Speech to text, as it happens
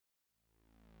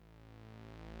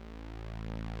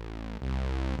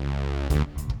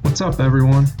What's up,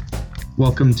 everyone?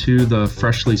 Welcome to the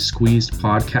Freshly Squeezed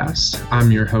podcast. I'm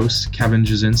your host, Kevin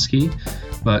Jasinski,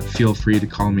 but feel free to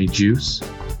call me Juice.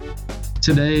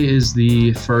 Today is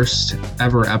the first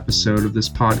ever episode of this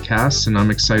podcast, and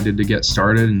I'm excited to get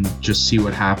started and just see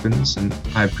what happens. And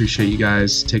I appreciate you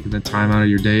guys taking the time out of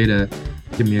your day to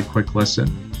give me a quick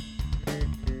listen.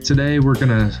 Today, we're going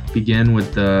to begin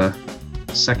with the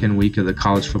second week of the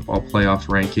college football playoff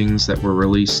rankings that were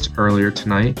released earlier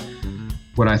tonight.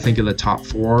 What I think of the top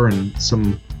four and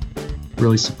some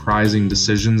really surprising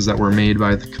decisions that were made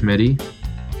by the committee.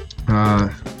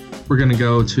 We're going to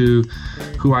go to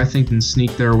who I think can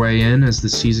sneak their way in as the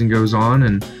season goes on,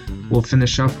 and we'll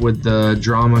finish up with the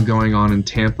drama going on in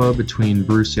Tampa between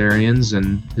Bruce Arians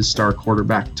and his star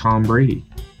quarterback Tom Brady.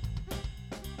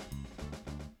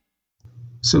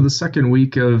 So the second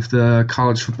week of the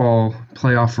college football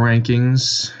playoff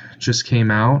rankings just came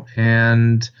out,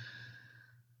 and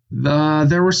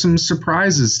there were some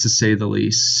surprises, to say the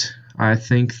least. I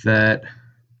think that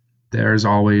there's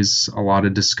always a lot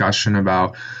of discussion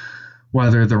about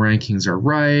whether the rankings are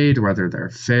right, whether they're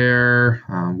fair,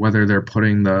 whether they're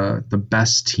putting the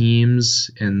best teams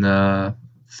in the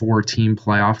 4-team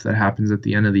playoff that happens at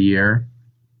the end of the year.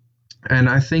 And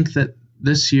I think that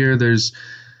this year there's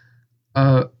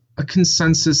a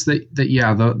consensus that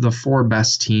the 4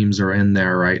 best teams are in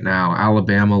there right now.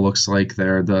 Alabama looks like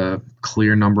they're the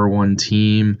clear number 1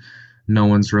 team. No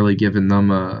one's really given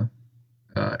them a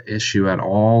issue at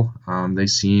all. They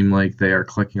seem like they are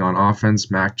clicking on offense.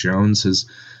 Mac Jones has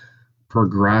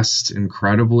progressed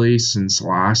incredibly since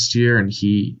last year, and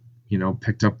he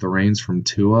picked up the reins from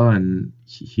Tua, and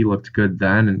he looked good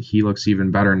then, and he looks even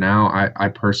better now. I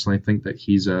personally think that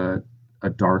he's a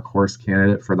dark horse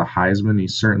candidate for the Heisman.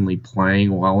 He's certainly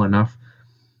playing well enough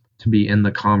to be in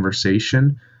the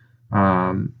conversation.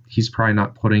 He's probably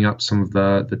not putting up some of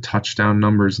the touchdown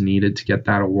numbers needed to get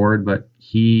that award, but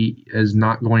he is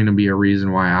not going to be a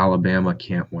reason why Alabama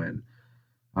can't win.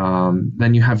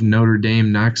 Then you have Notre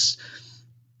Dame next.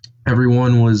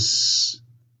 Everyone was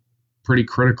pretty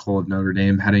critical of Notre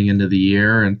Dame heading into the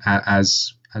year, and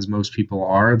as most people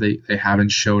are, they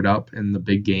haven't showed up in the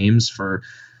big games for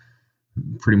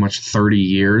pretty much 30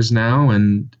 years now,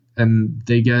 and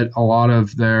they get a lot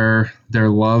of their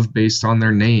love based on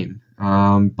their name.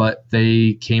 But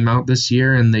they came out this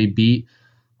year and they beat,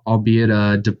 albeit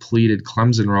a depleted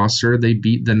Clemson roster, they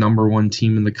beat the number 1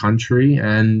 team in the country,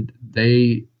 and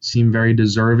they seem very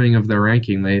deserving of their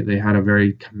ranking. They had a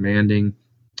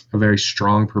very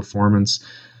strong performance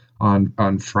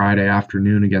on Friday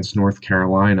afternoon against North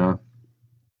Carolina,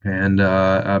 and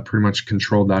pretty much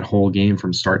controlled that whole game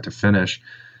from start to finish.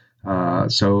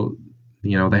 So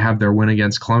they have their win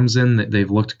against Clemson. They've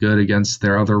looked good against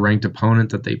their other ranked opponent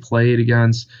that they played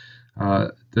against.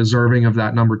 Deserving of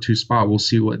that number 2 spot. We'll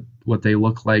see what they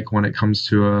look like when it comes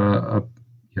to a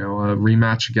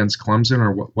rematch against Clemson,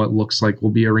 or what looks like will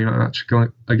be a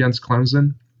rematch against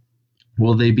Clemson.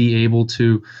 Will they be able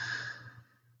to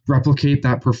replicate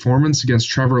that performance against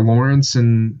Trevor Lawrence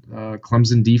and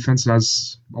Clemson defense that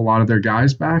has a lot of their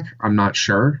guys back? I'm not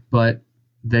sure, but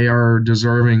they are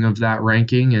deserving of that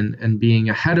ranking and being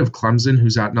ahead of Clemson,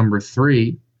 who's at number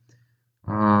 3.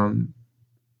 And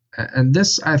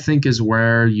this, I think, is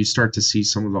where you start to see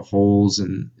some of the holes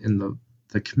in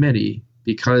the committee,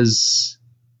 because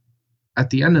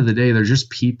at the end of the day, they're just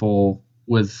people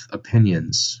with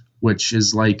opinions, which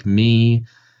is like me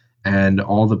and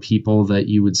all the people that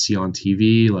you would see on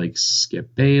TV, like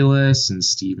Skip Bayless and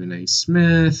Stephen A.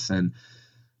 Smith and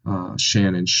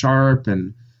Shannon Sharp.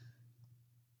 And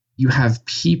you have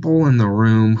people in the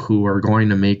room who are going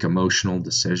to make emotional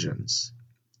decisions.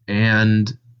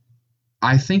 And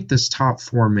I think this top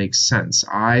 4 makes sense.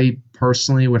 I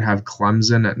personally would have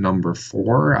Clemson at number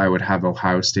 4. I would have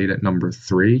Ohio State at number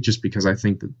 3, just because I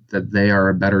think that they are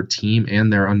a better team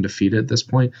and they're undefeated at this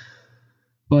point.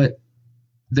 But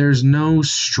there's no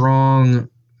strong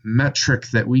metric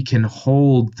that we can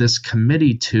hold this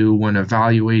committee to when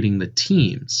evaluating the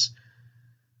teams.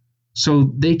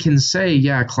 So they can say,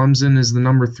 yeah, Clemson is the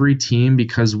number 3 team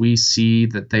because we see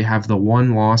that they have the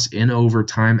 1 loss in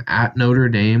overtime at Notre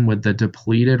Dame with the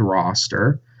depleted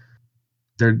roster.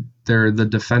 They're the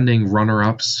defending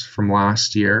runner-ups from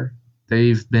last year.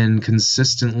 They've been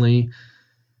consistently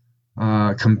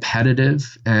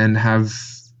competitive and have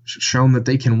shown that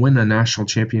they can win a national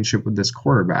championship with this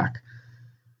quarterback.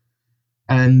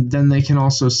 And then they can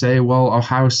also say, well,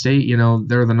 Ohio State,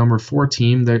 they're the number 4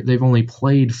 team. They've only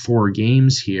played 4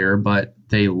 games here, but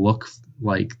they look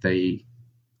like they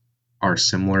are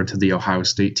similar to the Ohio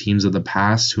State teams of the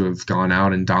past who have gone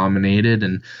out and dominated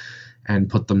and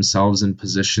put themselves in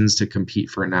positions to compete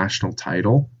for a national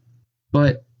title.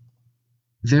 But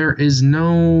there is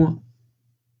no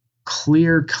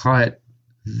clear cut,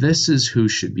 this is who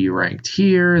should be ranked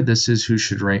here, this is who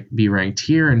should be ranked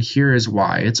here, and here is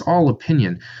why. It's all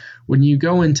opinion. When you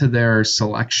go into their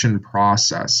selection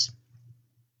process,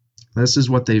 this is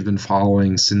what they've been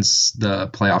following since the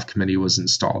playoff committee was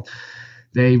installed.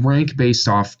 They rank based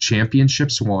off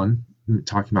championships won,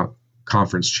 talking about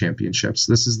conference championships.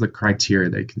 This is the criteria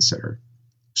they consider: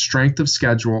 strength of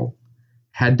schedule,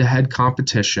 head-to-head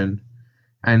competition,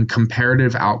 and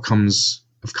comparative outcomes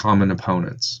of common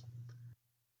opponents.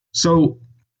 So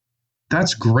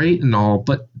that's great and all,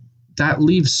 but that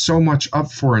leaves so much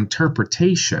up for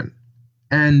interpretation.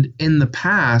 And in the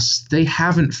past, they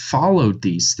haven't followed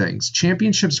these things.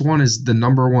 Championships won is the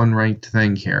number one ranked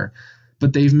thing here,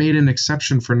 but they've made an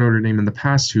exception for Notre Dame in the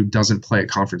past, who doesn't play a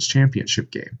conference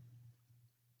championship game.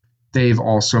 They've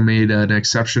also made an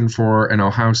exception for an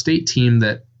Ohio State team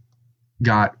that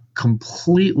got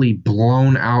completely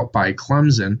blown out by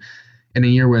Clemson in a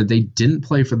year where they didn't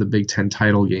play for the Big Ten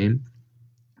title game,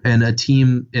 and a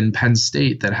team in Penn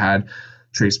State that had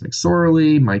Trace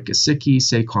McSorley, Mike Gesicki,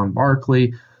 Saquon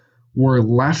Barkley were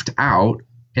left out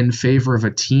in favor of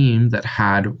a team that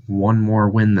had one more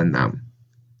win than them.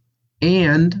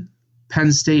 And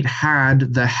Penn State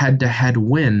had the head-to-head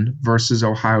win versus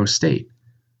Ohio State.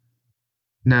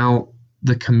 Now,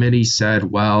 the committee said,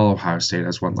 well, Ohio State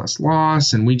has one less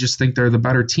loss, and we just think they're the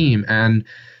better team. And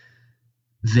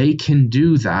they can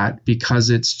do that because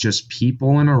it's just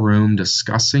people in a room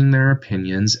discussing their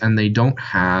opinions, and they don't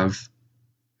have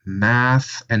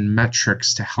math and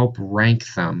metrics to help rank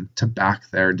them to back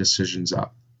their decisions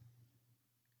up.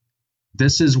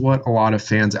 This is what a lot of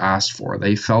fans asked for.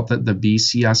 They felt that the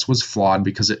BCS was flawed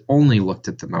because it only looked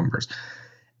at the numbers.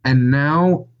 And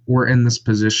now we're in this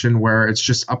position where it's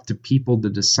just up to people to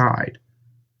decide.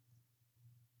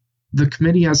 The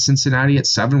committee has Cincinnati at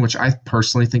 7, which I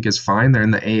personally think is fine. They're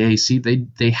in the AAC.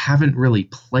 They haven't really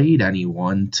played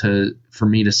anyone for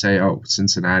me to say, oh,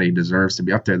 Cincinnati deserves to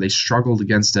be up there. They struggled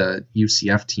against a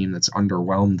UCF team that's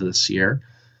underwhelmed this year.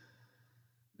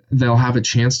 They'll have a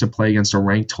chance to play against a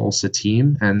ranked Tulsa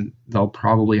team, and they'll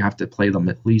probably have to play them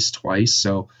at least twice.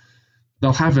 So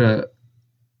they'll have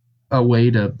a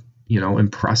way to,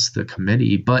 impress the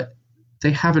committee, but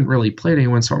they haven't really played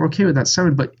anyone, so I'm okay with that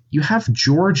 7. But you have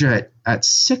Georgia at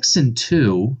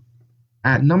 6-2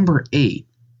 at number 8.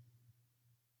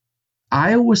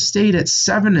 Iowa State at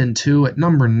 7-2 at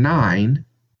number 9.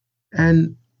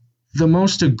 And the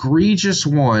most egregious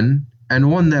one, and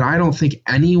one that I don't think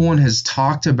anyone has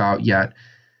talked about yet,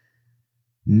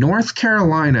 North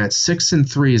Carolina at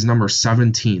 6-3 is number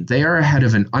 17. They are ahead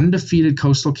of an undefeated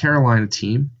Coastal Carolina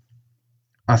team,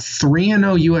 a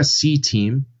 3-0 USC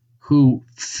team who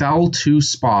fell 2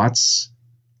 spots,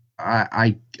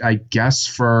 I guess,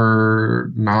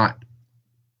 for not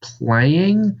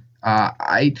playing.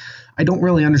 I don't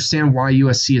really understand why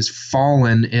USC has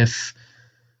fallen if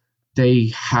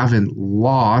they haven't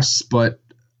lost, but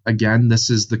again, this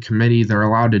is the committee. They're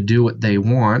allowed to do what they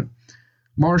want.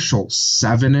 Marshall,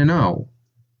 7-0,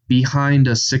 behind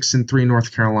a 6-3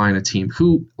 North Carolina team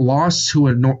who lost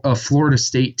to a Florida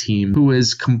State team who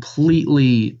is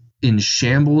completely in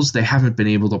shambles. They haven't been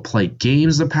able to play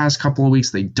games the past couple of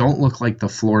weeks. They don't look like the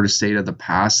Florida State of the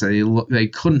past. They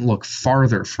couldn't look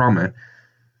farther from it.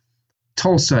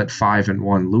 Tulsa at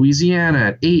 5-1, Louisiana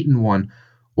at 8-1,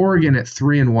 Oregon at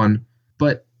 3-1,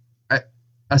 but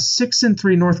a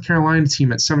 6-3 North Carolina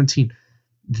team at 17.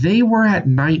 They were at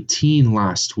 19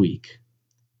 last week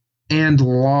and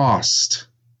lost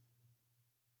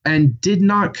and did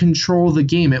not control the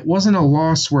game. It wasn't a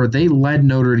loss where they led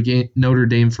Notre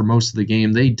Dame for most of the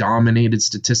game. They dominated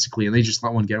statistically and they just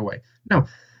let one get away. No,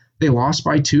 they lost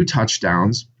by 2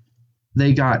 touchdowns.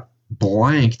 They got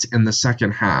blanked in the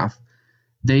second half.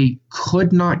 They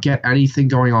could not get anything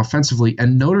going offensively,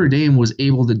 and Notre Dame was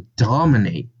able to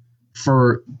dominate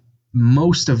for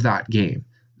most of that game.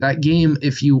 That game,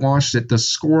 if you watched it, the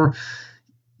score,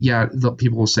 the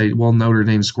people will say, well, Notre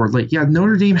Dame scored late. Yeah,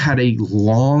 Notre Dame had a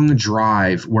long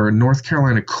drive where North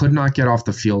Carolina could not get off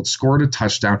the field, scored a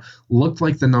touchdown, looked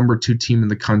like the number 2 team in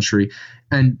the country,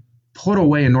 and put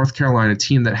away a North Carolina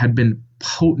team that had been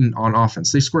potent on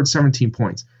offense. They scored 17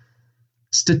 points.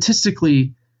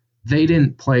 Statistically, they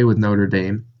didn't play with Notre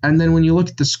Dame. And then when you look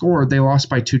at the score, they lost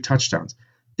by 2 touchdowns.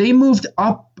 They moved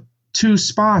up 2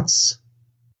 spots.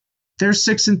 They're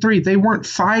 6-3. They weren't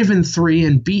 5-3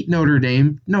 and beat Notre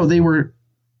Dame. No, they were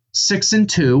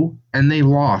 6-2 and they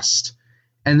lost.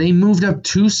 And they moved up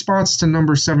 2 spots to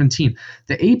number 17.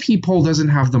 The AP poll doesn't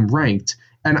have them ranked,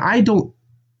 and I don't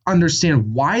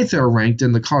understand why they're ranked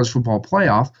in the college football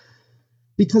playoff,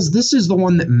 because this is the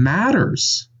one that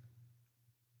matters.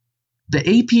 The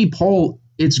AP poll,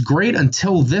 it's great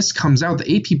until this comes out.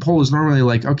 The AP poll is normally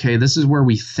like, okay, this is where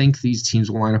we think these teams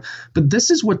will line up. But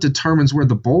this is what determines where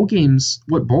what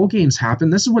bowl games happen.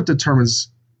 This is what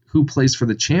determines who plays for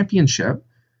the championship.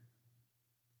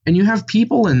 And you have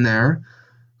people in there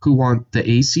who want the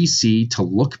ACC to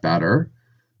look better,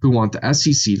 who want the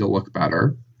SEC to look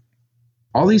better.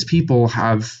 All these people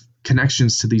have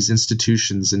connections to these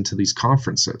institutions and to these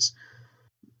conferences.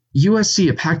 USC,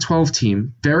 a Pac-12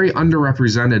 team, very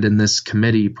underrepresented in this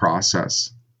committee process,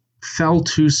 fell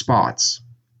 2 spots.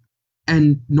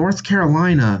 And North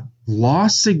Carolina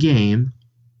lost a game,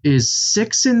 is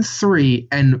 6-3,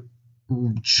 and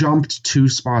jumped 2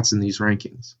 spots in these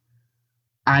rankings.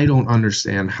 I don't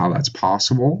understand how that's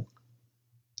possible.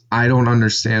 I don't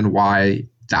understand why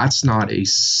that's not a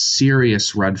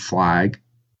serious red flag.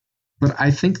 But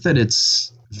I think that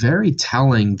it's very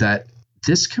telling that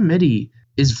this committee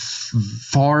is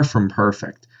far from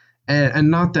perfect. And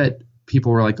not that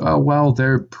people were like, oh, well,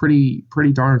 they're pretty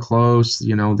darn close.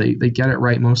 They get it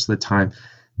right most of the time.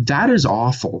 That is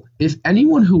awful. If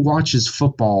anyone who watches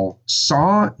football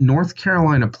saw North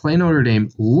Carolina play Notre Dame,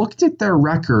 looked at their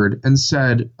record and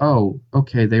said, oh,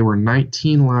 okay, they were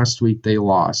 19 last week, they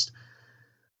lost.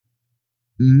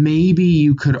 Maybe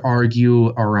you could argue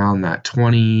around that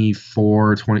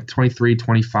 24, 20, 23,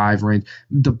 25 range,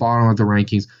 the bottom of the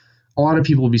rankings. A lot of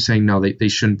people will be saying, no, they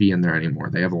shouldn't be in there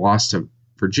anymore. They have a loss to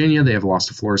Virginia, they have a loss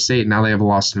to Florida State, and now they have a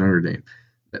loss to Notre Dame.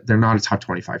 They're not a top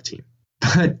 25 team.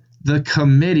 But the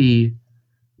committee,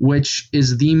 which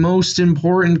is the most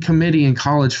important committee in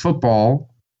college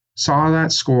football, saw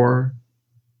that score,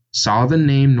 saw the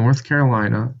name North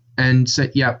Carolina, and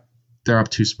said, yep, they're up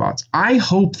 2 spots. I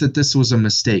hope that this was a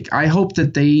mistake. I hope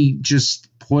that they just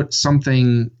put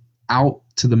something out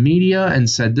to the media and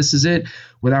said, this is it,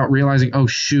 without realizing, oh,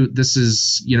 shoot, this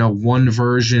is, one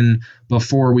version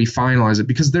before we finalize it.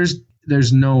 Because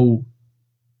there's no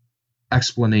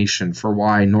explanation for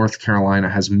why North Carolina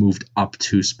has moved up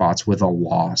 2 spots with a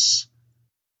loss.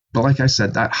 But like I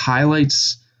said, that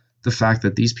highlights the fact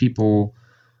that these people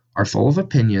are full of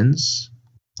opinions,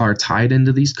 are tied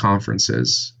into these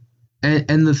conferences.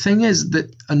 And the thing is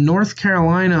that a North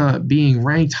Carolina being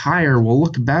ranked higher will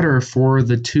look better for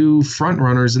the 2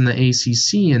 frontrunners in the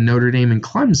ACC and Notre Dame and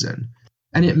Clemson.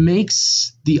 And it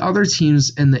makes the other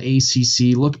teams in the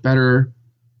ACC look better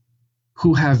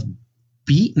who have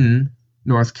beaten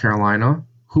North Carolina,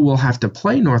 who will have to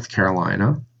play North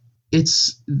Carolina.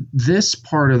 It's this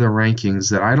part of the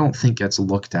rankings that I don't think gets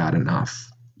looked at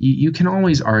enough. You can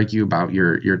always argue about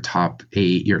your top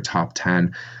 8, your top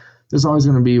 10. There's always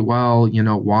going to be, well,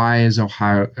 why is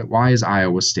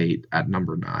Iowa State at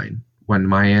number 9 when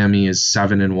Miami is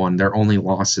 7-1? Their only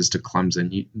losses to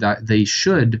Clemson. That they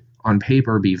should, on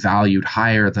paper, be valued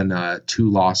higher than a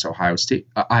 2-loss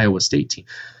Iowa State team.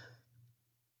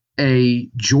 A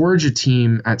Georgia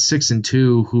team at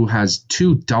 6-2 who has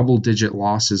 2 double-digit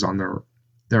losses on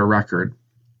their record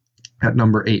at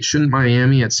number 8. Shouldn't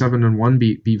Miami at 7-1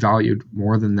 be valued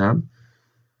more than them?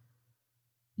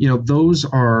 Those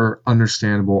are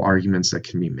understandable arguments that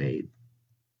can be made.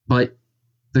 But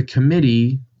the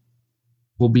committee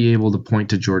will be able to point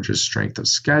to Georgia's strength of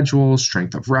schedule,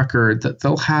 strength of record, that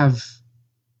they'll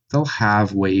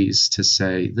have ways to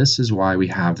say, this is why we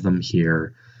have them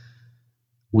here.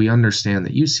 We understand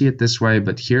that you see it this way,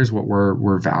 but here's what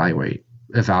we're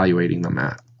evaluating them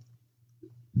at.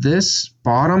 This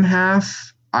bottom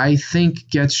half, I think,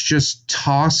 gets just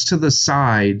tossed to the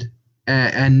side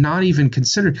and not even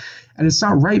considered. And it's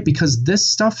not right, because this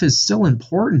stuff is still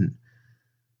important.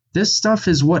 This stuff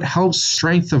is what helps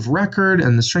strength of record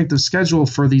and the strength of schedule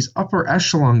for these upper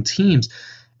echelon teams.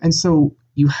 And so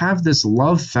you have this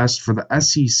love fest for the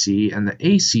SEC and the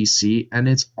ACC, and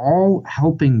it's all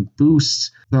helping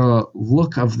boost the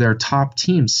look of their top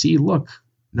teams. See, look,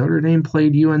 Notre Dame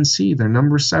played UNC. They're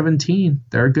number 17.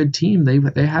 They're a good team.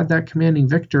 They had that commanding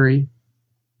victory.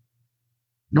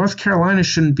 North Carolina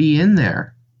shouldn't be in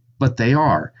there, but they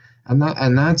are. And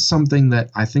that's something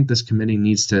that I think this committee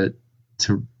needs to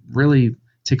really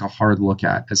take a hard look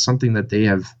at, as something that they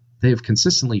have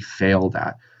consistently failed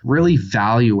at, really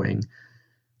valuing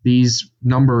these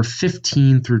number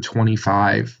 15 through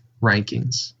 25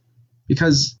 rankings,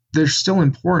 because they're still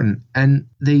important, and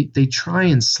they try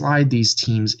and slide these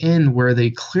teams in where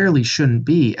they clearly shouldn't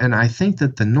be. And I think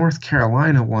that the North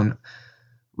Carolina one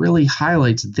really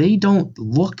highlights, they don't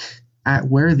look at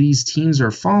where these teams are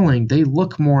falling. They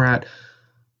look more at,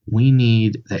 we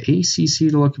need the ACC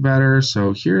to look better,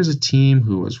 so here's a team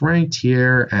who was ranked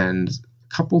here and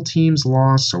a couple teams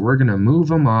lost, so we're going to move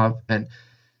them up. And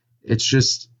it's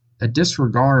a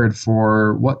disregard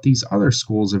for what these other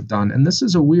schools have done. And this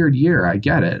is a weird year. I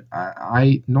get it.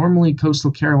 I normally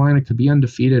Coastal Carolina could be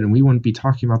undefeated and we wouldn't be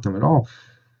talking about them at all.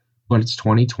 But it's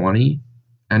 2020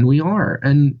 and we are.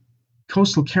 And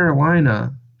Coastal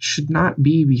Carolina should not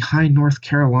be behind North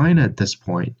Carolina at this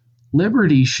point.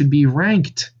 Liberty should be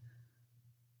ranked.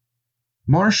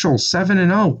 Marshall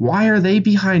 7-0. Why are they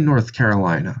behind North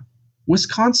Carolina?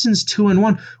 Wisconsin's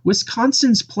 2-1.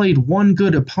 Wisconsin's played one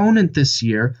good opponent this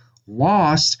year,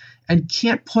 lost, and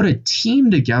can't put a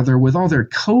team together with all their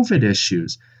COVID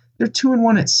issues. They're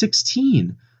 2-1 at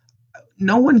 16.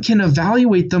 No one can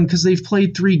evaluate them because they've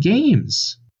played 3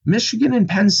 games. Michigan and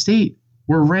Penn State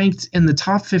were ranked in the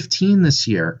top 15 this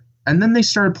year. And then they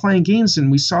started playing games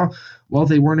and we saw, well,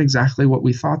 they weren't exactly what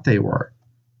we thought they were.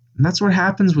 And that's what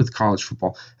happens with college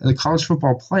football. And the college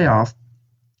football playoff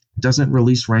doesn't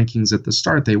release rankings at the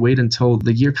start. They wait until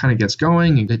the year kind of gets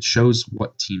going and it shows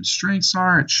what teams' strengths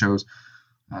are. It shows,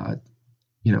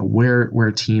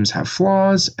 where teams have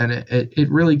flaws. And it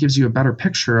really gives you a better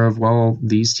picture of, well,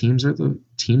 these teams are the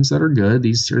teams that are good.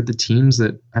 These are the teams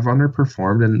that have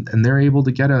underperformed and they're able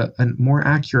to get a more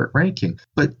accurate ranking.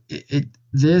 But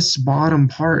this bottom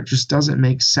part just doesn't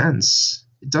make sense.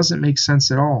 It doesn't make sense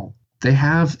at all. They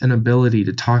have an ability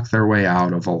to talk their way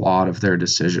out of a lot of their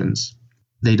decisions.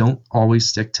 They don't always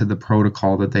stick to the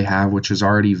protocol that they have, which is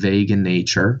already vague in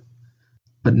nature.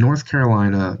 But North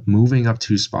Carolina moving up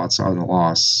 2 spots on a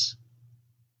loss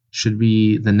should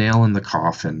be the nail in the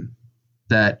coffin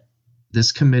that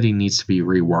this committee needs to be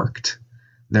reworked.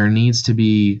 There needs to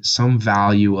be some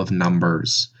value of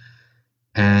numbers.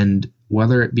 And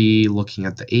whether it be looking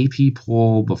at the AP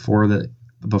poll before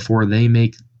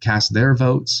they cast their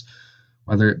votes,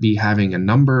 whether it be having a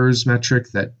numbers metric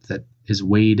that is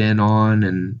weighed in on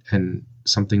and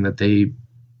something that they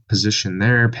position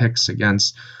their picks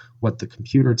against what the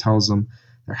computer tells them,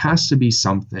 there has to be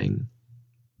something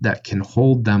that can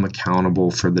hold them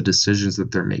accountable for the decisions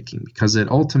that they're making, because it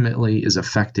ultimately is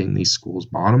affecting these schools'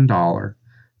 bottom dollar,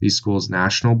 these schools'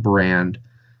 national brand,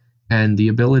 and the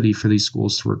ability for these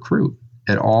schools to recruit.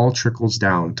 It all trickles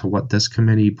down to what this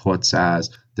committee puts as,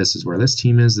 this is where this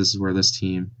team is, this is where this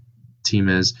team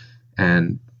is,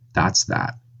 and that's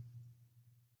that.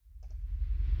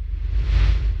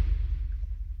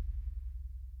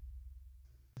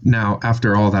 Now,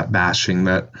 after all that bashing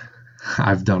that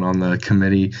I've done on the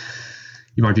committee,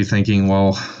 you might be thinking,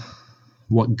 well,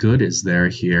 what good is there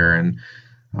here? And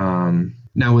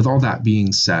now, with all that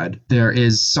being said, there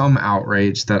is some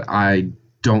outrage that I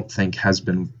don't think has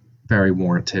been very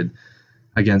warranted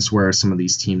against where some of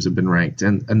these teams have been ranked.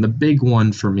 And the big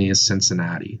one for me is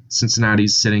Cincinnati.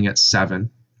 Cincinnati's sitting at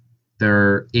 7.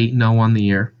 They're 8-0 on the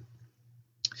year.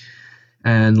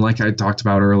 And like I talked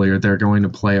about earlier, they're going to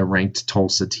play a ranked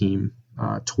Tulsa team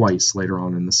twice later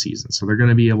on in the season. So they're going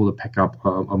to be able to pick up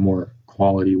a more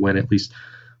quality win, at least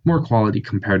more quality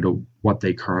compared to what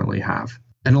they currently have.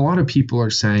 And a lot of people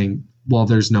are saying, well,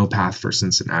 there's no path for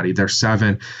Cincinnati. They're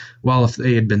 7. Well, if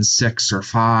they had been 6 or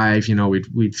 5,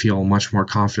 we'd feel much more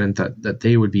confident that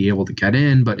they would be able to get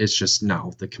in. But it's just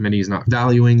no, the committee is not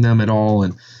valuing them at all,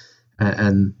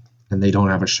 and they don't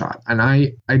have a shot. And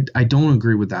I don't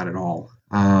agree with that at all.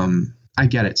 I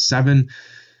get it. 7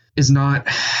 is not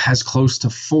as close to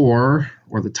 4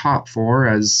 or the top 4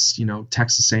 as,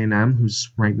 Texas A&M,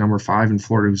 who's ranked number 5, and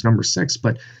Florida, who's number 6.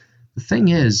 But the thing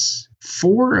is,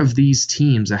 4 of these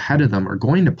teams ahead of them are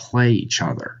going to play each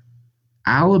other.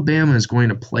 Alabama is going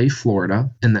to play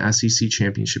Florida in the SEC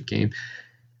championship game.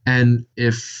 And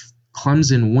if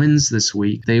Clemson wins this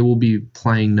week, they will be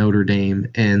playing Notre Dame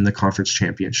in the conference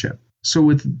championship. So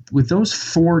with those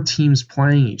 4 teams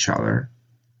playing each other,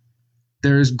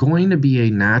 there's going to be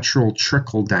a natural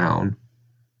trickle down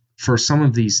for some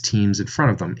of these teams in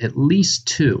front of them, at least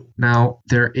 2. Now,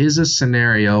 there is a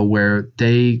scenario where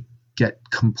they get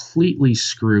completely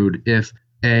screwed if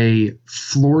a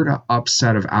Florida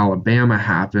upset of Alabama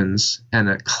happens and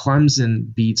a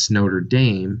Clemson beats Notre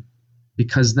Dame,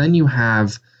 because then you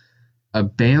have a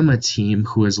Bama team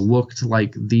who has looked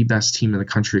like the best team in the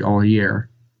country all year,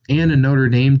 and a Notre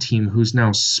Dame team who's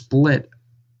now split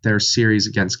their series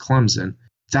against Clemson.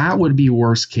 That would be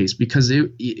worst case, because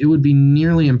it would be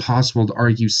nearly impossible to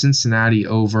argue Cincinnati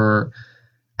over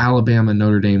Alabama,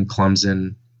 Notre Dame,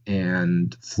 Clemson,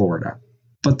 and Florida.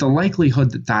 But the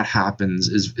likelihood that happens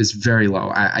is very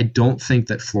low. I don't think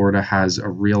that Florida has a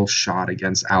real shot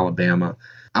against Alabama.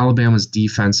 Alabama's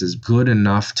defense is good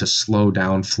enough to slow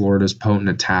down Florida's potent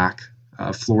attack.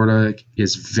 Florida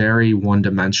is very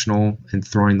one-dimensional in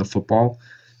throwing the football,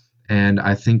 and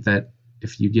I think that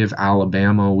if you give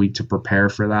Alabama a week to prepare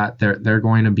for that, they're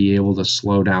going to be able to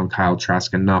slow down Kyle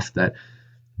Trask enough that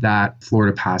that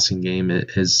Florida passing game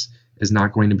is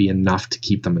not going to be enough to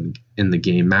keep them in the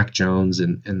game. Mac Jones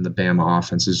and the Bama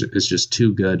offense is just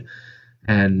too good.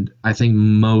 And I think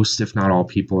most, if not all,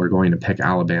 people are going to pick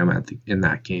Alabama in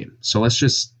that game. So let's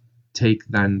just take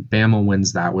then Bama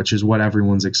wins that, which is what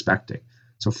everyone's expecting.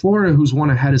 So Florida, who's one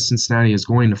ahead of Cincinnati, is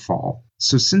going to fall.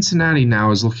 So Cincinnati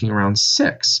now is looking around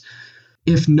 6.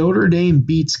 If Notre Dame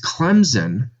beats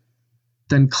Clemson,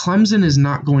 then Clemson is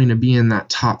not going to be in that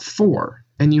top 4.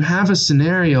 And you have a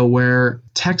scenario where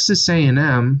Texas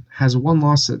A&M has one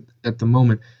loss at the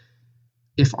moment.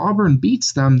 If Auburn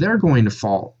beats them, they're going to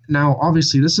fall. Now,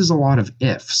 obviously, this is a lot of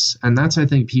ifs, and that's, I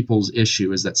think, people's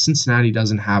issue is that Cincinnati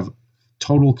doesn't have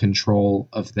total control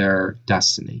of their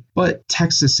destiny. But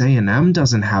Texas A&M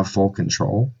doesn't have full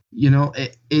control.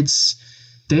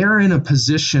 They're in a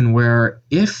position where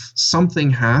if something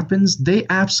happens, they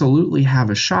absolutely have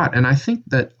a shot. And I think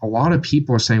that a lot of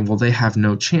people are saying, well, they have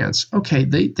no chance. Okay,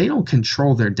 they don't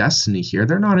control their destiny here.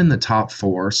 They're not in the top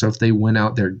 4. So if they win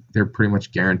out, they're pretty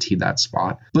much guaranteed that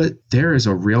spot. But there is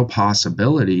a real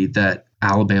possibility that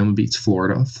Alabama beats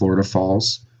Florida. Florida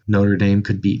falls. Notre Dame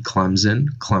could beat Clemson.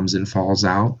 Clemson falls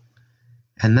out.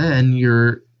 And then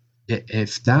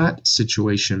if that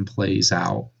situation plays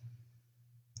out,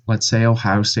 let's say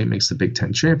Ohio State makes the Big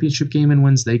Ten championship game and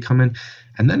wins, they come in,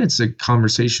 and then it's a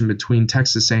conversation between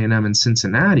Texas A&M and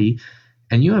Cincinnati,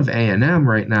 and you have A&M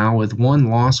right now with one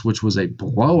loss, which was a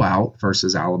blowout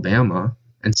versus Alabama,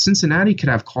 and Cincinnati could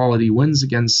have quality wins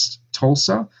against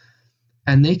Tulsa,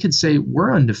 and they could say,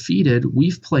 we're undefeated,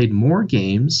 we've played more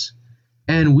games,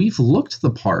 and we've looked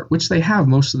the part, which they have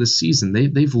most of the season.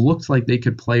 They've looked like they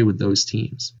could play with those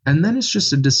teams. And then it's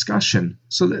just a discussion.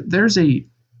 So that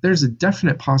there's a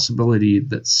definite possibility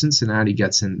that Cincinnati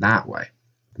gets in that way.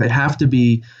 They have to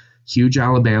be huge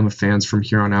Alabama fans from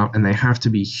here on out, and they have to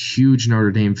be huge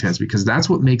Notre Dame fans because that's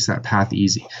what makes that path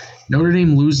easy. Notre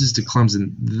Dame loses to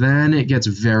Clemson, then it gets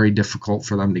very difficult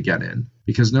for them to get in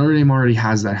because Notre Dame already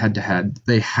has that head-to-head.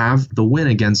 They have the win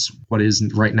against what is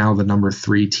right now the number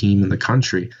 3 team in the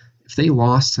country. If they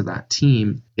lost to that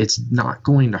team, it's not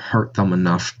going to hurt them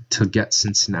enough to get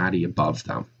Cincinnati above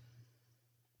them.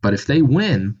 But if they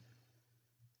win,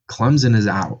 Clemson is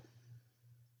out.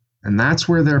 And that's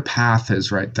where their path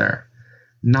is right there.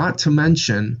 Not to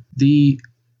mention the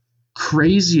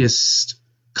craziest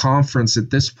conference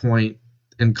at this point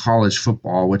in college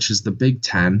football, which is the Big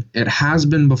Ten. It has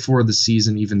been before the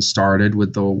season even started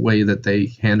with the way that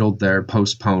they handled their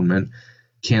postponement,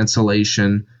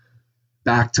 cancellation,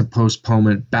 back to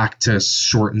postponement, back to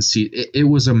shortened season. It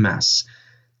was a mess.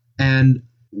 And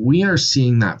we are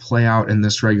seeing that play out in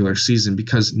this regular season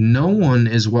because no one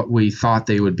is what we thought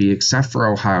they would be except for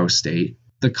Ohio State.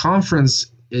 The conference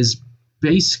is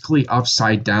basically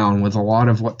upside down with a lot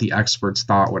of what the experts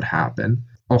thought would happen.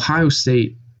 Ohio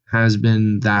State has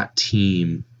been that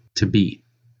team to beat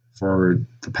for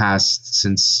the past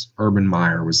since Urban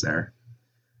Meyer was there,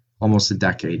 almost a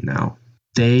decade now.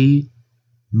 They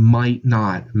might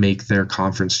not make their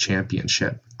conference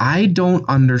championship. I don't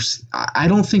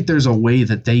think there's a way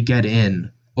that they get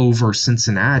in over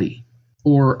Cincinnati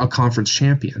or a conference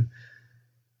champion.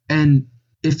 And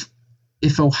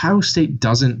if Ohio State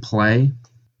doesn't play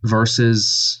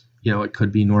versus, it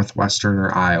could be Northwestern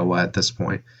or Iowa at this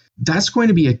point, that's going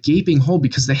to be a gaping hole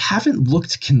because they haven't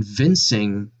looked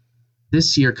convincing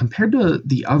this year compared to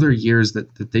the other years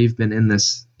that they've been in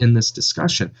this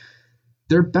discussion.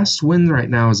 Their best win right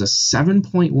now is a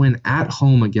 7-point win at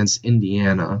home against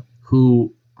Indiana,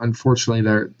 who, unfortunately,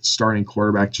 their starting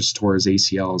quarterback just tore his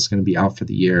ACL, is going to be out for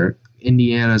the year.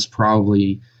 Indiana's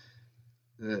probably,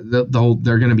 they're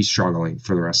going to be struggling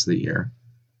for the rest of the year.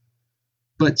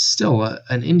 But still,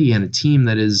 an Indiana team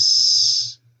that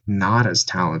is not as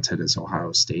talented as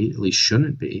Ohio State, at least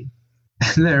shouldn't be.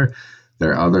 And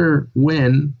their other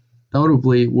win,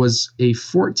 notably, was a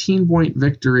 14-point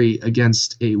victory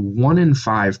against a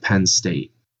 1-5 Penn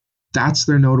State. That's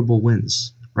their notable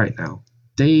wins right now.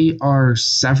 They are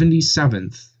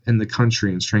 77th in the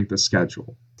country in strength of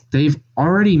schedule. They've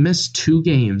already missed 2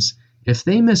 games. If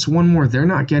they miss one more, they're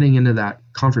not getting into that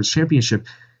conference championship.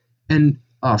 And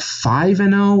a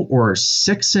 5-0 or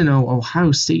 6-0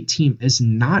 Ohio State team is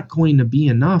not going to be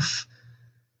enough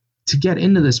to get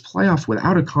into this playoff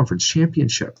without a conference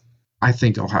championship. I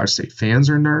think Ohio State fans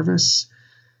are nervous.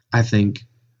 I think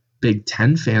Big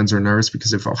Ten fans are nervous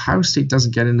because if Ohio State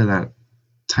doesn't get into that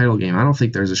title game, I don't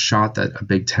think there's a shot that a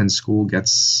Big Ten school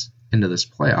gets into this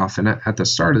playoff. And at the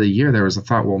start of the year, there was a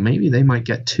thought, well, maybe they might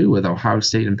get 2 with Ohio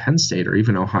State and Penn State, or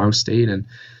even Ohio State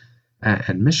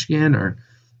and Michigan, or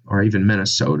or even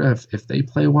Minnesota if they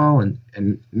play well.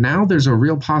 And now there's a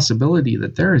real possibility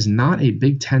that there is not a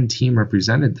Big Ten team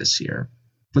represented this year.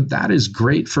 But that is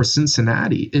great for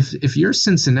Cincinnati. If you're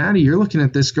Cincinnati, you're looking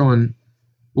at this going,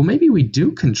 well, maybe we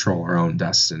do control our own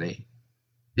destiny.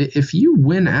 If you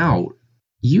win out,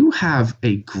 you have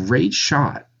a great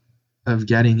shot of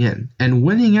getting in. And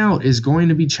winning out is going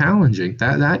to be challenging.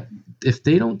 That if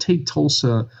they don't take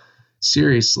Tulsa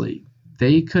seriously,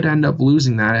 they could end up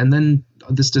losing that. And then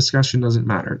this discussion doesn't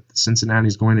matter.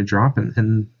 Cincinnati's going to drop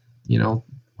and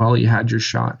well, you had your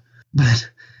shot. But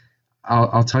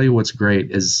I'll tell you what's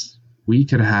great is we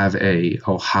could have a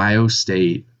Ohio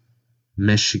State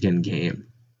Michigan game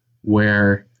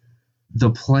where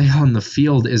the play on the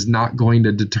field is not going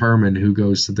to determine who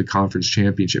goes to the conference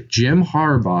championship. Jim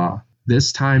Harbaugh,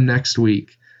 this time next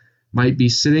week, might be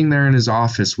sitting there in his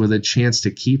office with a chance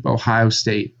to keep Ohio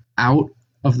State out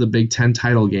of the Big Ten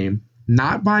title game,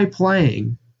 not by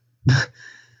playing,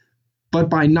 but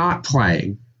by not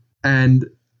playing. And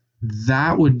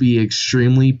that would be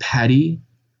extremely petty,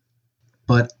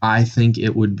 but I think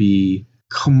it would be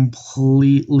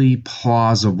completely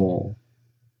plausible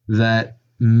that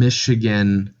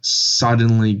Michigan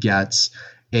suddenly gets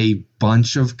a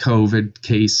bunch of COVID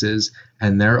cases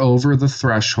and they're over the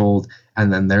threshold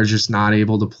and then they're just not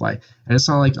able to play. And it's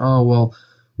not like, oh, well,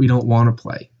 we don't want to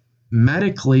play.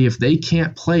 Medically, if they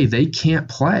can't play, they can't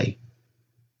play.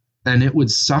 And it would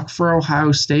suck for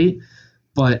Ohio State,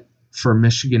 but for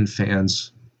Michigan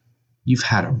fans, you've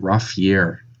had a rough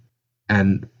year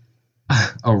and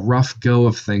a rough go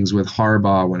of things with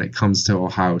Harbaugh when it comes to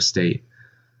Ohio State.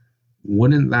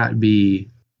 Wouldn't that be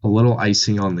a little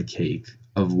icing on the cake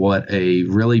of what a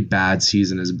really bad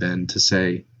season has been to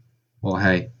say, well,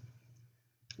 hey, at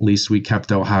least we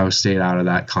kept Ohio State out of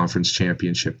that conference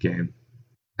championship game.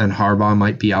 And Harbaugh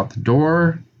might be out the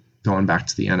door, going back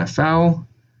to the NFL,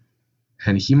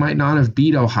 and he might not have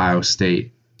beat Ohio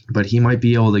State, but he might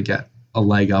be able to get a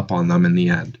leg up on them in the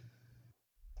end.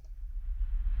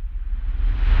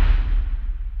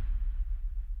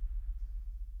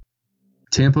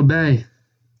 Tampa Bay.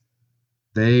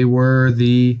 They were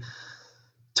the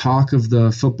talk of the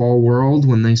football world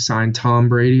when they signed Tom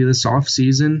Brady this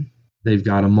offseason. They've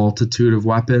got a multitude of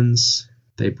weapons.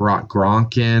 They brought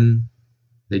Gronk in.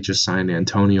 They just signed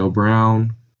Antonio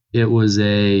Brown. It was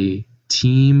a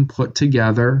team put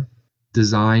together,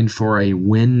 designed for a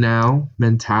win now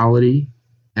mentality,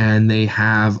 and they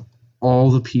have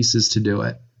all the pieces to do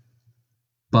it.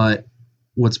 But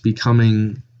what's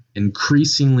becoming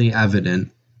increasingly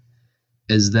evident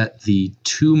is that the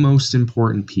two most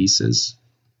important pieces,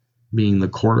 being the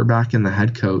quarterback and the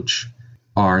head coach,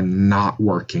 are not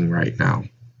working right now.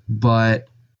 But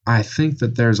I think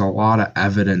that there's a lot of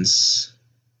evidence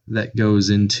that goes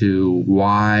into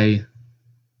why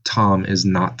Tom is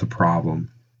not the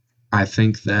problem. I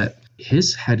think that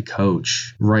his head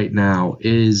coach right now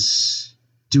is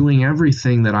doing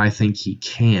everything that I think he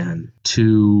can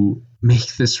to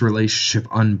make this relationship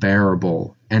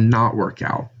unbearable and not work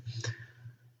out.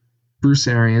 Bruce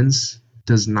Arians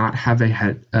does not have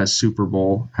a Super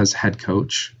Bowl as head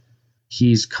coach.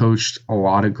 He's coached a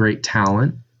lot of great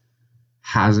talent,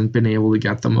 hasn't been able to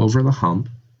get them over the hump,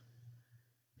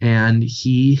 and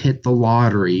he hit the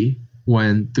lottery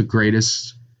when the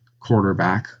greatest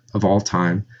quarterback of all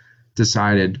time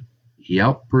decided,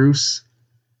 yep, Bruce,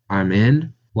 I'm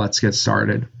in, let's get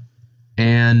started.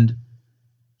 And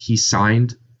he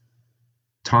signed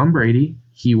Tom Brady.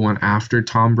 He went after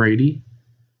Tom Brady.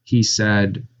 He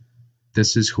said,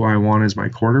 this is who I want as my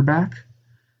quarterback.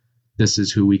 This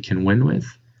is who we can win with.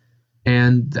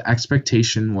 And the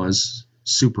expectation was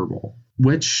Super Bowl,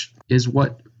 which is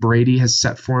what Brady has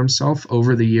set for himself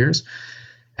over the years.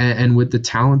 And with the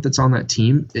talent that's on that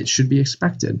team, it should be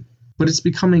expected. But it's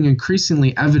becoming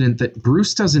increasingly evident that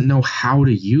Bruce doesn't know how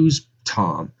to use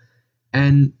Tom.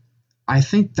 And I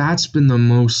think that's been the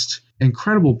most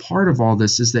incredible part of all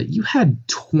this, is that you had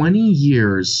 20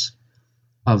 years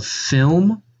of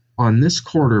film on this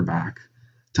quarterback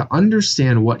to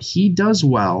understand what he does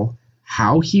well,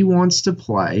 how he wants to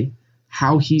play,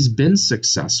 how he's been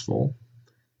successful,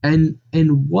 and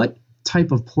what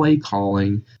type of play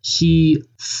calling he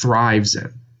thrives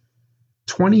in.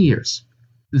 20 years.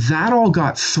 That all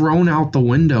got thrown out the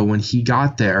window when he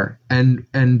got there. And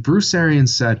Bruce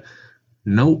Arians said,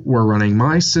 nope, we're running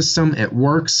my system. It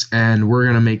works, and we're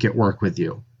going to make it work with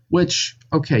you. Which,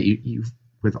 okay, you've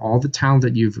with all the talent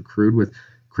that you've accrued with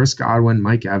Chris Godwin,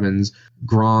 Mike Evans,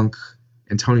 Gronk,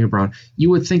 Antonio Brown,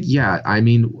 you would think, yeah, I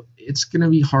mean, it's going to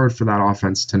be hard for that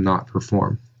offense to not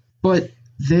perform. But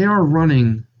they are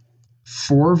running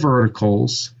 4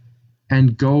 verticals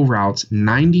and go routes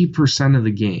 90% of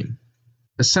the game,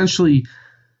 essentially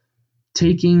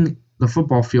taking the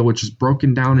football field, which is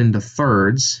broken down into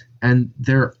thirds, and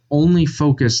they're only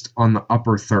focused on the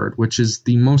upper third, which is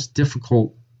the most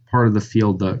difficult part of the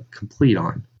field to complete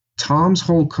on. Tom's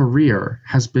whole career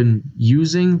has been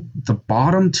using the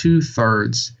bottom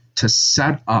 2/3 to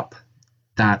set up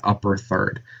that upper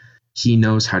third. He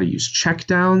knows how to use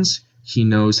checkdowns. He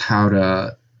knows how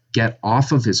to get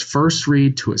off of his first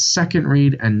read to a second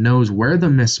read and knows where the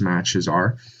mismatches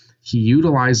are. He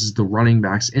utilizes the running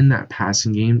backs in that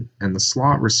passing game and the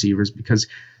slot receivers because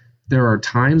there are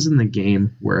times in the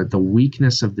game where the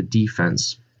weakness of the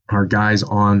defense are guys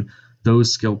on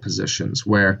those skill positions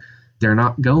where they're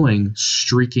not going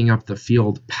streaking up the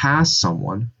field past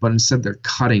someone, but instead they're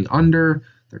cutting under,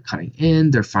 they're cutting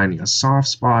in, they're finding a soft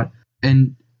spot.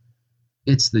 And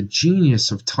it's the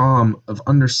genius of Tom of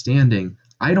understanding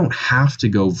I don't have to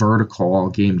go vertical all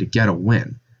game to get a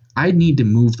win. I need to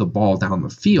move the ball down the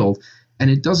field,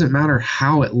 and it doesn't matter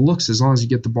how it looks as long as you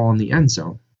get the ball in the end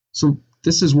zone. So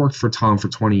this has worked for Tom for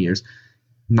 20 years.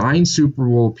 9 Super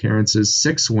Bowl appearances,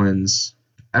 6 wins.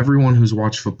 Everyone who's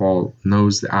watched football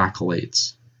knows the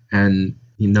accolades, and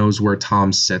he knows where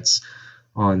Tom sits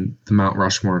on the Mount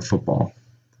Rushmore of football.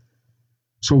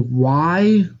 So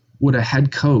why would a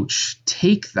head coach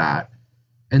take that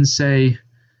and say,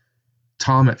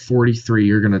 Tom, at 43,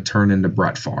 you're going to turn into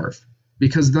Brett Favre?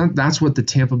 Because that's what the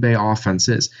Tampa Bay offense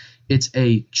is. It's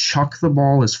a chuck the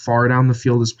ball as far down the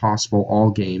field as possible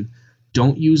all game.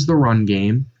 Don't use the run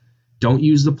game. Don't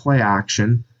use the play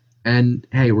action. And,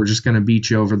 hey, we're just going to beat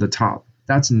you over the top.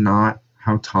 That's not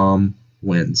how Tom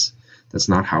wins. That's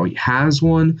not how he has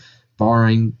won,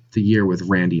 barring the year with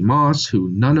Randy Moss, who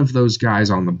none of those guys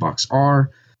on the Bucs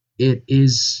are. It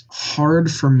is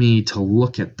hard for me to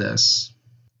look at this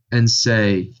and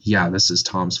say, yeah, this is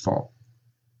Tom's fault.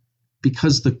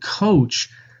 Because the coach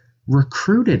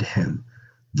recruited him.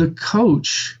 The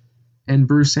coach and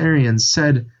Bruce Arians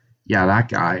said, yeah, that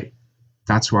guy,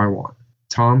 that's who I want.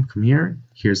 Tom, come here.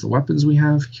 Here's the weapons we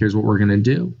have. Here's what we're going to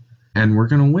do. And we're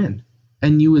going to win.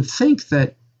 And you would think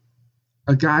that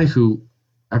a guy who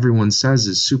everyone says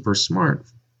is super smart,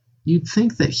 you'd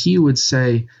think that he would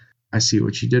say, I see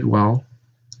what you did well.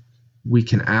 We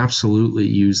can absolutely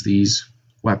use these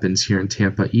weapons here in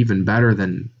Tampa even better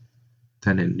than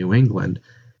in New England.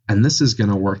 And this is going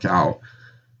to work out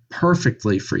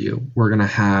perfectly for you. We're going to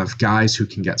have guys who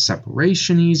can get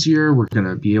separation easier. We're going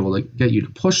to be able to get you to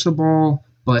push the ball,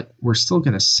 but we're still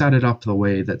going to set it up the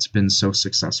way that's been so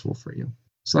successful for you.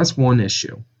 So that's one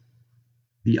issue.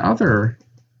 The other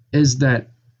is that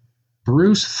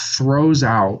Bruce throws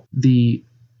out the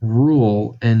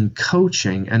rule in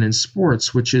coaching and in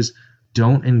sports, which is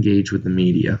don't engage with the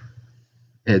media.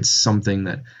 It's something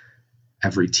that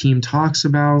every team talks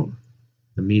about.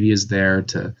 The media is there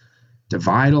to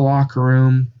divide a locker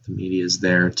room. The media is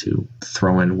there to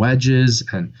throw in wedges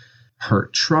and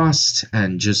hurt trust,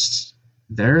 and just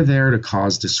they're there to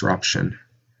cause disruption.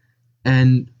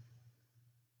 And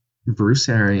Bruce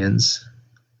Arians,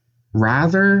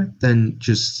 rather than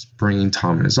just bringing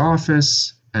Tom in his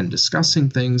office and discussing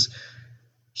things,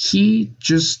 he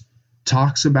just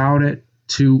talks about it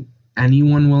to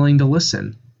anyone willing to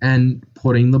listen and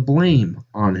putting the blame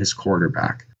on his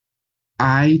quarterback.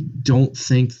 I don't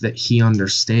think that he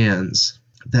understands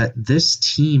that this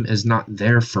team is not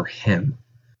there for him,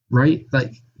 right?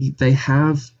 Like, they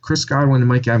have Chris Godwin and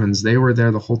Mike Evans. They were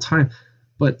there the whole time.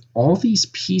 But all these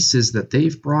pieces that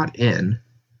they've brought in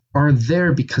are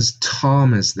there because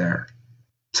Tom is there.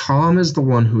 Tom is the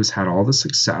one who has had all the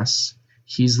success.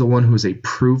 He's the one who is a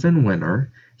proven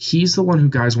winner. He's the one who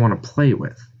guys want to play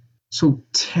with. So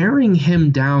tearing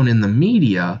him down in the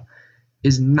media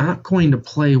is not going to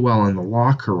play well in the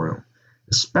locker room,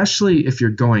 especially if you're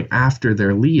going after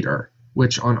their leader,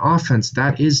 which on offense,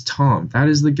 that is Tom. That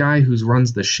is the guy who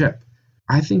runs the ship.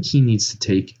 I think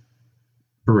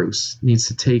Bruce needs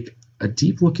to take a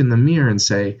deep look in the mirror and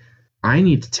say, I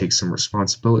need to take some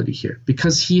responsibility here,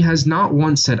 because he has not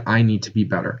once said, I need to be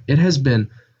better. It has been,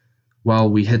 well,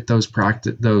 we hit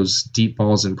those deep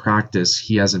balls in practice.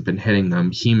 He hasn't been hitting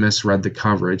them. He misread the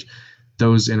coverage.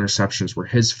 Those interceptions were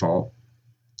his fault.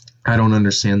 I don't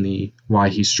understand why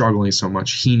he's struggling so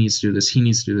much. He needs to do this. He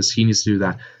needs to do this. He needs to do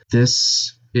that.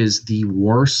 This is the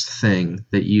worst thing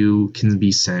that you can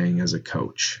be saying as a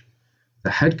coach. The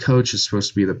head coach is supposed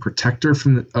to be the protector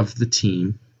of the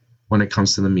team when it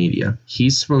comes to the media.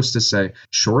 He's supposed to say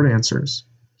short answers.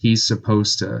 He's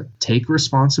supposed to take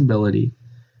responsibility.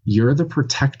 You're the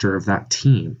protector of that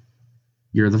team.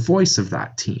 You're the voice of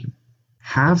that team.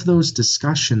 Have those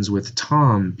discussions with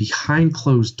Tom behind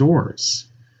closed doors.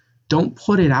 don't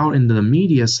put it out into the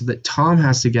media so that Tom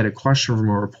has to get a question from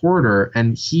a reporter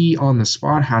and he on the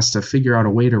spot has to figure out a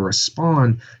way to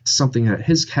respond to something that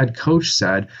his head coach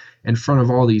said in front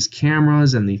of all these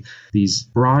cameras and these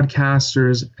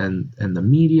broadcasters and the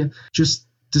media. Just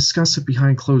discuss it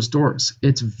behind closed doors.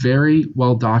 It's very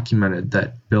well documented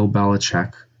that Bill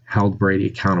Belichick held Brady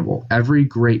accountable. Every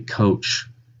great coach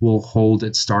will hold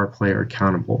its star player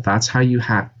accountable. That's how you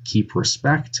keep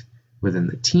respect within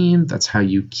the team. That's how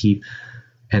you keep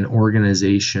an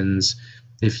organization's,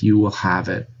 if you will have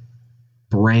it,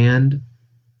 brand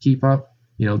keep up,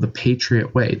 the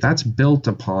Patriot way. That's built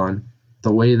upon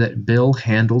the way that Bill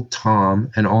handled Tom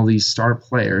and all these star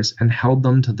players and held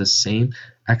them to the same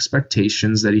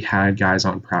expectations that he had guys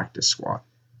on practice squad.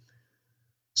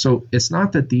 So it's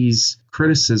not that these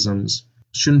criticisms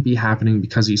shouldn't be happening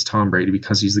because he's Tom Brady,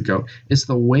 because he's the GOAT. It's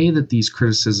the way that these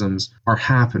criticisms are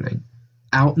happening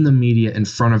out in the media in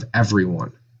front of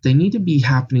everyone. They need to be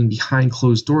happening behind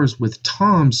closed doors with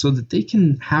Tom so that they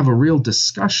can have a real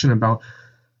discussion about,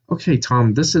 okay,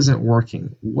 Tom, this isn't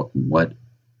working.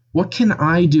 What can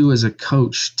I do as a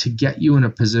coach to get you in a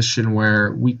position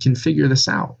where we can figure this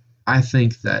out? I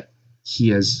think that he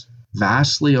has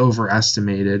vastly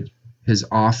overestimated his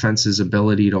offense's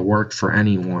ability to work for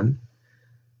anyone.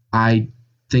 I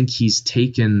think he's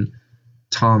taken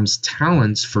Tom's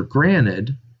talents for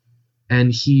granted,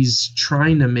 and he's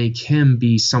trying to make him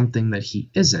be something that he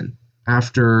isn't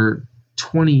after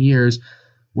 20 years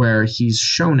where he's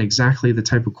shown exactly the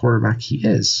type of quarterback he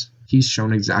is. He's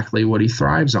shown exactly what he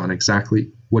thrives on,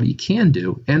 exactly what he can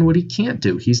do and what he can't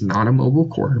do. He's not a mobile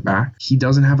quarterback. He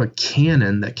doesn't have a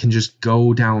cannon that can just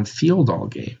go downfield all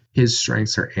game. His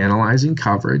strengths are analyzing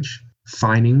coverage,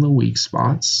 finding the weak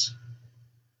spots,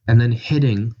 and then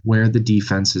hitting where the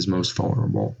defense is most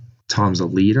vulnerable. Tom's a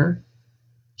leader.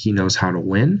 He knows how to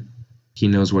win. He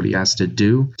knows what he has to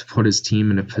do to put his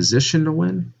team in a position to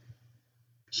win.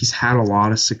 He's had a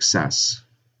lot of success.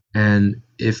 And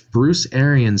if Bruce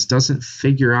Arians doesn't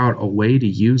figure out a way to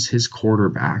use his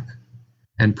quarterback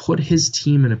and put his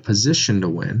team in a position to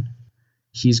win,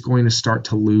 he's going to start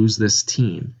to lose this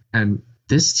team. And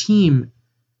this team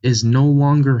is no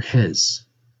longer his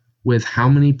with how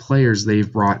many players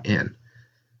they've brought in.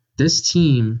 This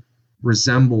team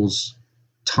resembles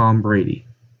Tom Brady.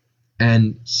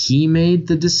 And he made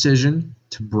the decision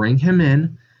to bring him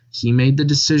in. He made the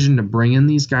decision to bring in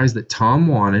these guys that Tom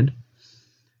wanted.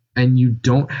 And you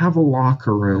don't have a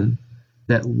locker room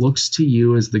that looks to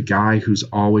you as the guy who's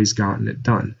always gotten it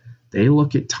done. They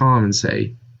look at Tom and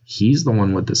say, he's the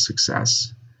one with the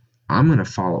success. I'm going to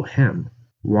follow him.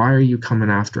 Why are you coming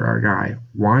after our guy?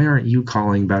 Why aren't you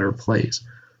calling better plays?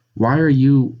 Why are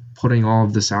you putting all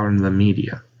of this out into the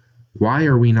media? Why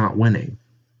are we not winning?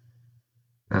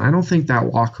 And I don't think that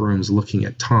locker room's looking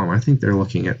at Tom. I think they're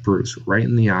looking at Bruce right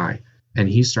in the eye. And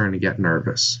he's starting to get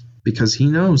nervous because he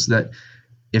knows that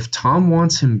if Tom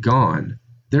wants him gone,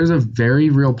 there's a very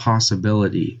real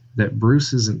possibility that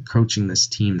Bruce isn't coaching this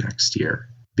team next year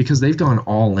because they've gone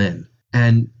all in.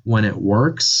 And when it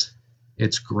works,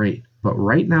 it's great. But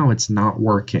right now it's not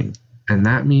working. And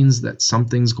that means that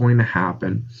something's going to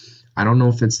happen. I don't know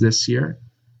if it's this year,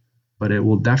 but it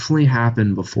will definitely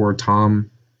happen before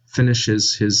Tom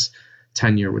finishes his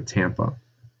tenure with Tampa.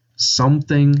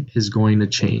 Something is going to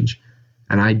change.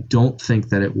 And I don't think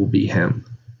that it will be him.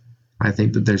 I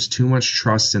think that there's too much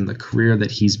trust in the career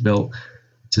that he's built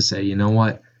to say, you know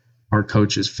what, our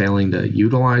coach is failing to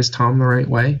utilize Tom the right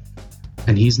way,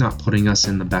 and he's not putting us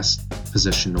in the best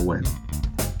position to win.